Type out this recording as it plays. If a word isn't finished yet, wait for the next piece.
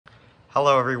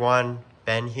Hello everyone,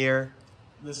 Ben here.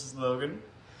 This is Logan.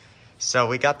 So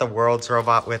we got the world's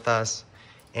robot with us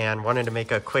and wanted to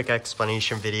make a quick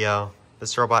explanation video.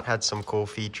 This robot had some cool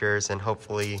features and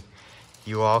hopefully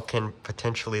you all can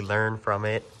potentially learn from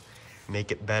it,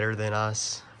 make it better than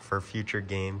us for future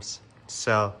games.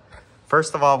 So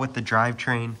first of all, with the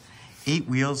drivetrain, 8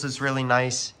 wheels is really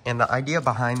nice, and the idea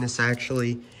behind this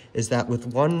actually is that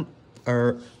with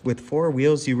 4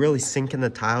 wheels you really sink in the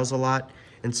tiles a lot.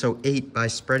 And so 8, by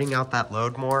spreading out that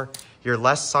load more, you're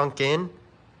less sunk in,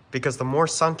 because the more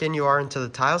sunk in you are into the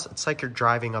tiles, it's like you're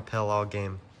driving uphill all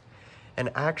game. And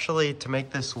actually, to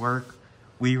make this work,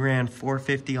 we ran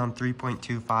 450 on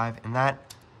 3.25, and that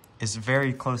is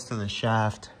very close to the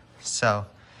shaft. So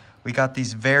we got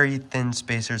these very thin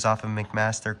spacers off of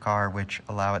McMaster car, which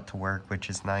allow it to work,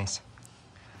 which is nice.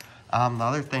 The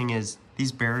other thing is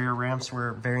these barrier ramps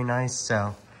were very nice,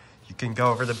 so you can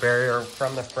go over the barrier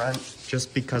from the front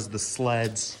just because the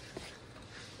sleds,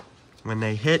 when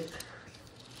they hit,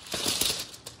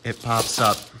 it pops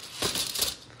up,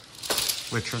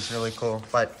 which was really cool.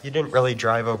 But you didn't really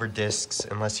drive over discs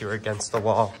unless you were against the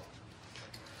wall.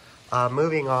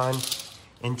 Moving on,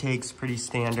 intake's pretty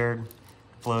standard,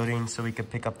 floating so we could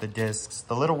pick up the discs.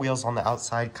 The little wheels on the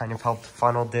outside kind of helped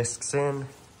funnel discs in.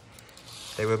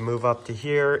 They would move up to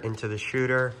here into the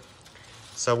shooter.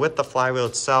 So with the flywheel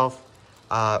itself,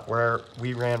 where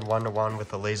we ran 1-to-1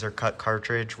 with a laser cut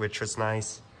cartridge, which was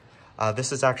nice.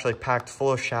 This is actually packed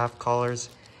full of shaft collars.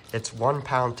 It's 1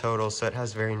 pound total, so it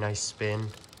has very nice spin.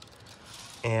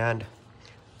 And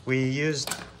we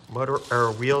used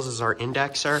wheels as our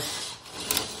indexer.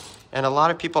 And a lot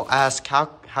of people ask,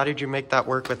 how did you make that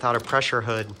work without a pressure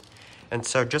hood? And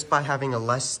so just by having a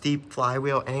less steep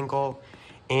flywheel angle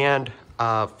and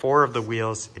 4 of the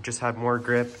wheels, it just had more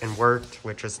grip and worked,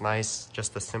 which is nice,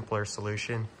 just a simpler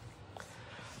solution.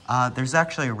 There's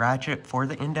actually a ratchet for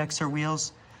the indexer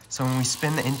wheels, so when we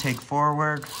spin the intake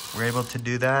forward, we're able to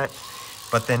do that,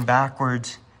 but then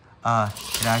backwards,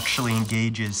 it actually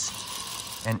engages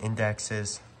and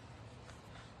indexes.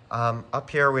 Up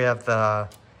here we have the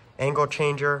angle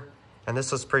changer, and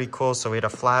this was pretty cool. So we had a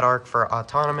flat arc for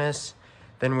autonomous,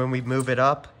 then when we move it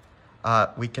up,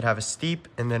 we could have a steep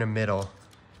and then a middle,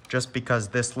 just because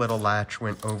this little latch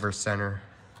went over center.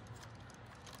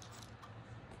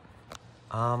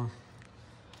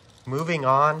 Moving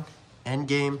on, end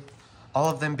game, all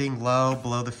of them being low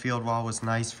below the field wall was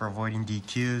nice for avoiding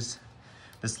DQs.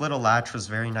 This little latch was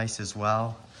very nice as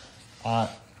well.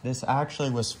 This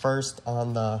actually was first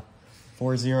on the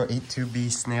 4082B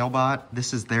Snailbot.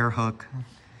 This is their hook,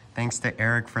 thanks to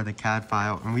Eric for the CAD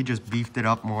file, and we just beefed it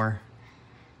up more.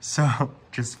 So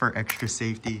just for extra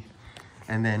safety.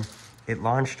 And then it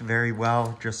launched very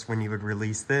well just when you would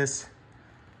release this.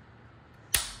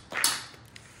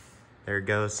 There it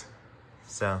goes.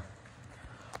 So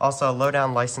also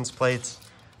low-down license plates,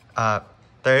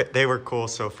 they were cool.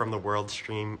 So from the world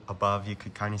stream above, you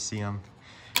could kind of see them.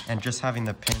 And just having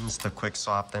the pins to quick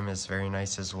swap them is very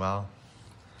nice as well.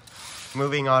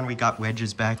 Moving on, we got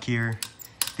wedges back here.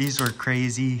 These were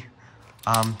crazy.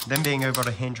 Them being able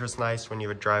to hinge was nice when you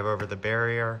would drive over the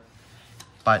barrier,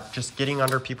 but just getting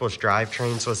under people's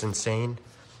drivetrains was insane.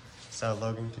 So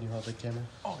Logan, can you hold the camera?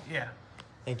 Oh, yeah.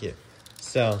 Thank you.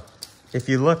 So if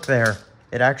you look there,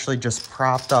 it actually just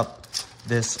propped up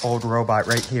this old robot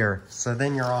right here. So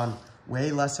then you're on way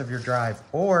less of your drive.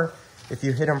 Or if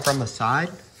you hit them from the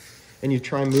side and you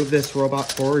try and move this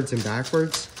robot forwards and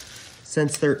backwards,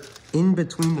 since they're in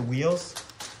between the wheels,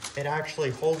 it actually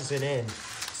holds it in.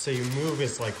 So you move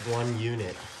as like one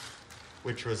unit,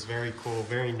 which was very cool,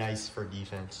 very nice for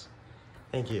defense.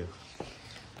 Thank you.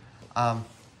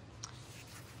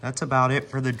 That's about it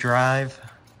for the drive.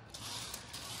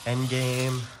 End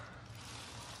game.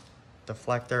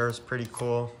 Deflector is pretty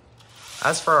cool.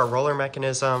 As for our roller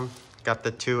mechanism, got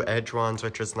the 2 edge ones,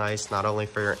 which was nice, not only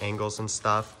for your angles and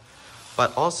stuff,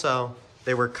 but also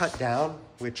they were cut down,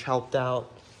 which helped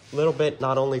out a little bit,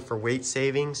 not only for weight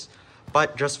savings,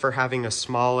 but just for having a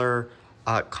smaller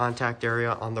contact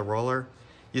area on the roller.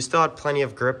 You still had plenty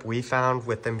of grip, we found,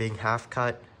 with them being half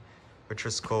cut, which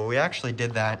was cool. We actually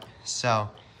did that, so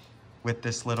with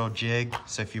this little jig,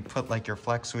 so if you put like your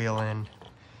flex wheel in,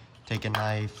 take a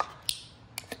knife,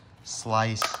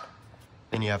 slice,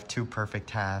 then you have 2 perfect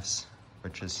halves,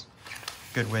 which is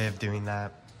a good way of doing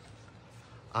that.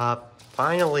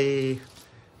 Finally,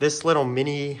 this little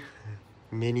mini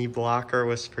blocker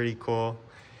was pretty cool.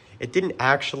 It didn't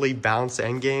actually bounce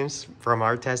end games from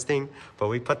our testing, but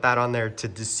we put that on there to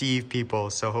deceive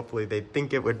people, so hopefully they'd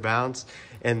think it would bounce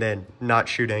and then not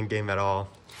shoot end game at all.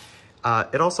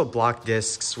 It also blocked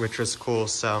discs, which was cool,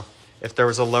 so if there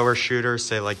was a lower shooter,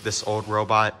 say like this old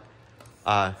robot.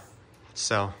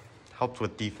 So helped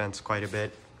with defense quite a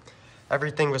bit.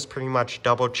 Everything was pretty much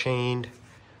double chained,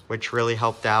 which really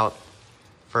helped out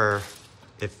for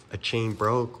if a chain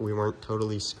broke, we weren't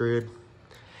totally screwed.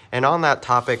 And on that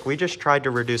topic, we just tried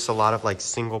to reduce a lot of like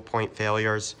single point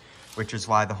failures, which is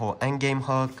why the whole endgame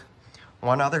hook.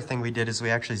 One other thing we did is we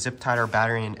actually zip tied our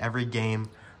battery in every game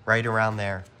right around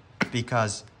there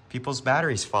because people's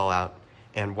batteries fall out.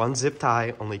 And one zip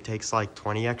tie only takes like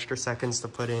 20 extra seconds to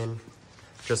put in.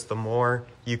 Just the more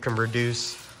you can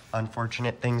reduce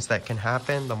unfortunate things that can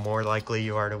happen, the more likely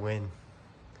you are to win.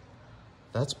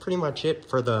 That's pretty much it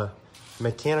for the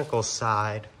mechanical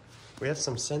side. We have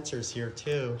some sensors here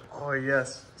too. Oh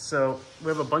yes, so we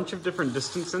have a bunch of different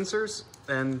distance sensors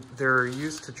and they're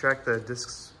used to track the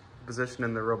disc's position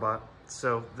in the robot.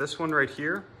 So this one right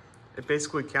here, it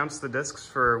basically counts the discs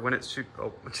for when it's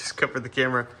oh, I just covered the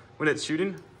camera. When it's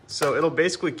shooting. So it'll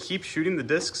basically keep shooting the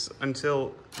discs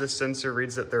until this sensor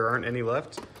reads that there aren't any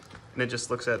left. And it just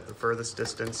looks at the furthest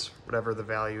distance, whatever the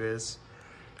value is.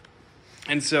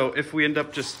 And so if we end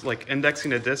up just like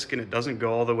indexing a disc and it doesn't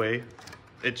go all the way,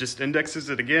 it just indexes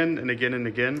it again and again and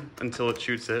again until it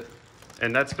shoots it.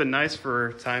 And that's been nice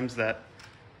for times that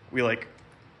we like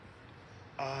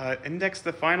index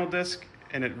the final disc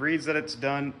and it reads that it's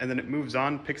done and then it moves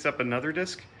on, picks up another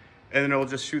disc, and then it'll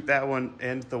just shoot that one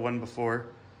and the one before.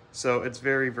 So it's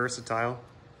very versatile.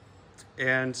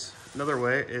 And another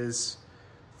way is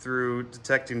through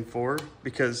detecting 4,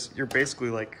 because you're basically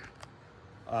like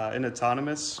in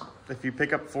autonomous, if you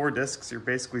pick up 4 discs, you're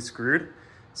basically screwed.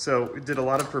 So we did a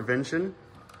lot of prevention.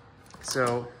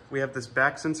 So we have this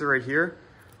back sensor right here,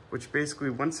 which basically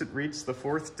once it reads the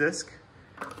 4th disc,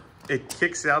 it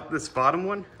kicks out this bottom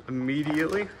one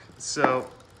immediately. So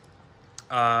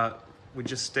we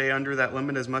just stay under that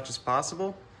limit as much as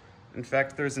possible. In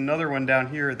fact, there's another one down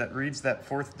here that reads that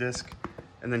 4th disc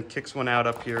and then kicks one out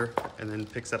up here and then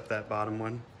picks up that bottom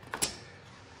one.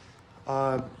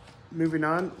 Moving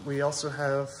on, we also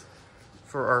have,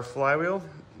 for our flywheel,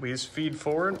 we use feed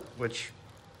forward, which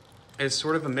is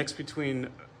sort of a mix between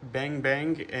bang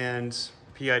bang and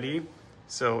PID.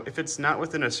 So if it's not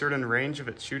within a certain range of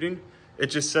its shooting, it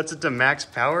just sets it to max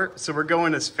power. So we're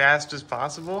going as fast as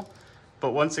possible.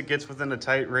 But once it gets within a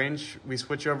tight range, we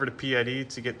switch over to PID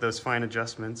to get those fine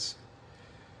adjustments.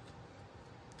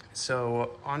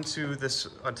 So onto this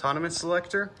autonomous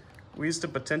selector, we used a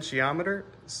potentiometer,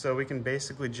 so we can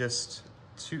basically just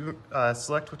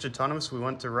select which autonomous we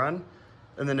want to run.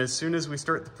 And then as soon as we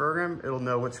start the program, it'll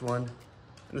know which one.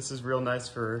 And this is real nice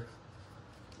for,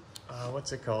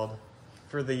 what's it called?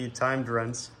 For the timed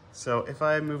runs. So if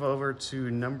I move over to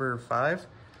number 5,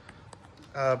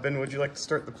 Ben, would you like to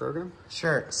start the program?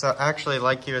 Sure. So actually,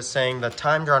 like you were saying, the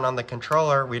timed run on the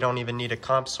controller, we don't even need a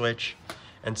comp switch.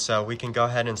 And so we can go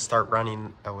ahead and start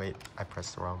running. Oh wait, I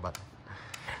pressed the wrong button.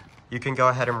 You can go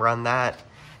ahead and run that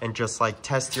and just like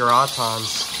test your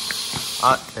autons.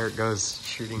 There it goes,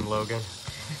 shooting Logan.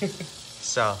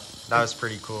 So that was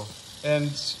pretty cool.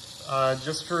 And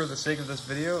just for the sake of this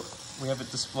video, we have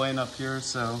it displaying up here,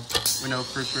 so we know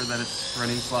for sure that it's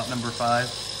running slot number 5.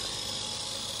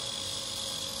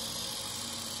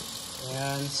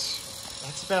 And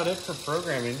that's about it for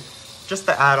programming. Just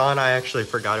to add on, I actually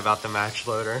forgot about the match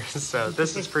loader. So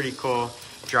this is pretty cool.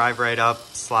 Drive right up,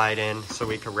 slide in, so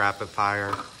we can rapid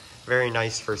fire. Very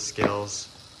nice for skills.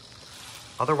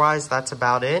 Otherwise, that's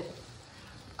about it.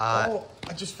 Oh,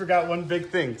 I just forgot one big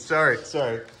thing. Sorry.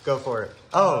 Go for it.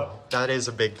 Oh, that is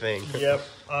a big thing. Yep.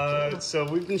 So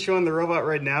we've been showing the robot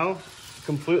right now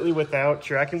completely without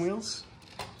tracking wheels.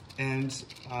 And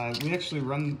we actually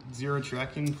run 0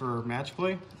 tracking for match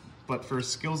play, but for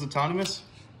skills autonomous,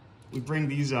 we bring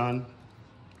these on.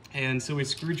 And so we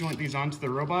screw joint these onto the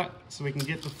robot so we can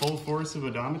get the full force of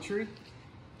odometry.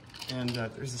 And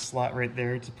there's a slot right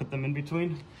there to put them in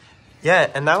between. Yeah,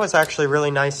 and that was actually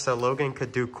really nice so Logan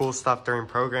could do cool stuff during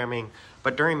programming.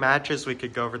 But during matches, we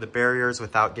could go over the barriers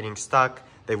without getting stuck.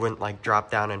 They wouldn't like drop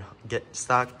down and get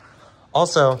stuck.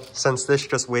 Also, since this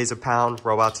just weighs a pound,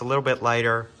 robot's a little bit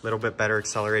lighter, a little bit better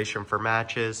acceleration for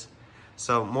matches.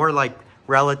 So more like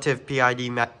relative PID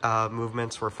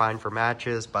movements were fine for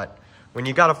matches, but when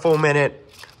you got a full minute,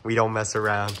 we don't mess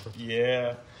around.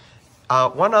 Yeah.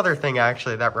 One other thing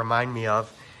actually that reminded me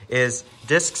of is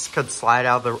discs could slide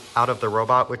out of the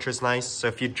robot, which was nice. So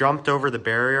if you jumped over the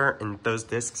barrier and those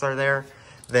discs are there,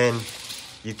 then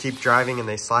you keep driving and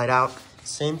they slide out.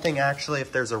 Same thing actually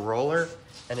if there's a roller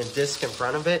and a disc in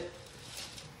front of it.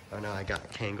 Oh no, I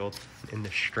got tangled in the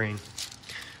string.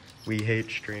 We hate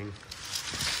string.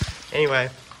 Anyway,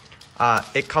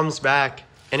 it comes back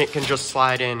And it can just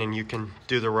slide in and you can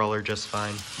do the roller just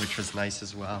fine, which was nice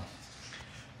as well.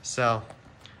 So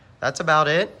that's about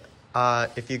it.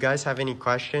 If you guys have any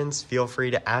questions, feel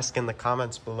free to ask in the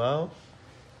comments below.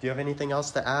 Do you have anything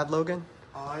else to add, Logan?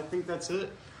 I think that's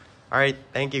it. All right,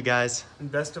 thank you guys.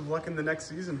 And best of luck in the next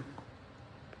season.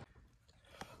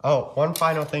 Oh, one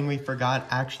final thing we forgot.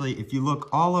 Actually, if you look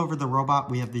all over the robot,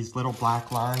 we have these little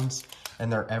black lines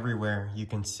and they're everywhere. You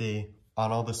can see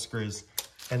on all the screws.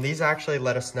 And these actually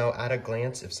let us know at a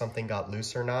glance if something got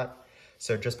loose or not.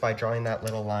 So just by drawing that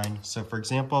little line. So for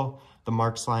example, the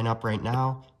marks line up right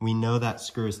now. We know that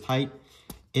screw is tight.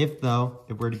 If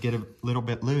we're to get a little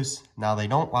bit loose, now they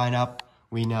don't line up,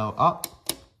 we know, oh,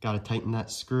 gotta tighten that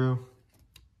screw.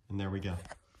 And there we go.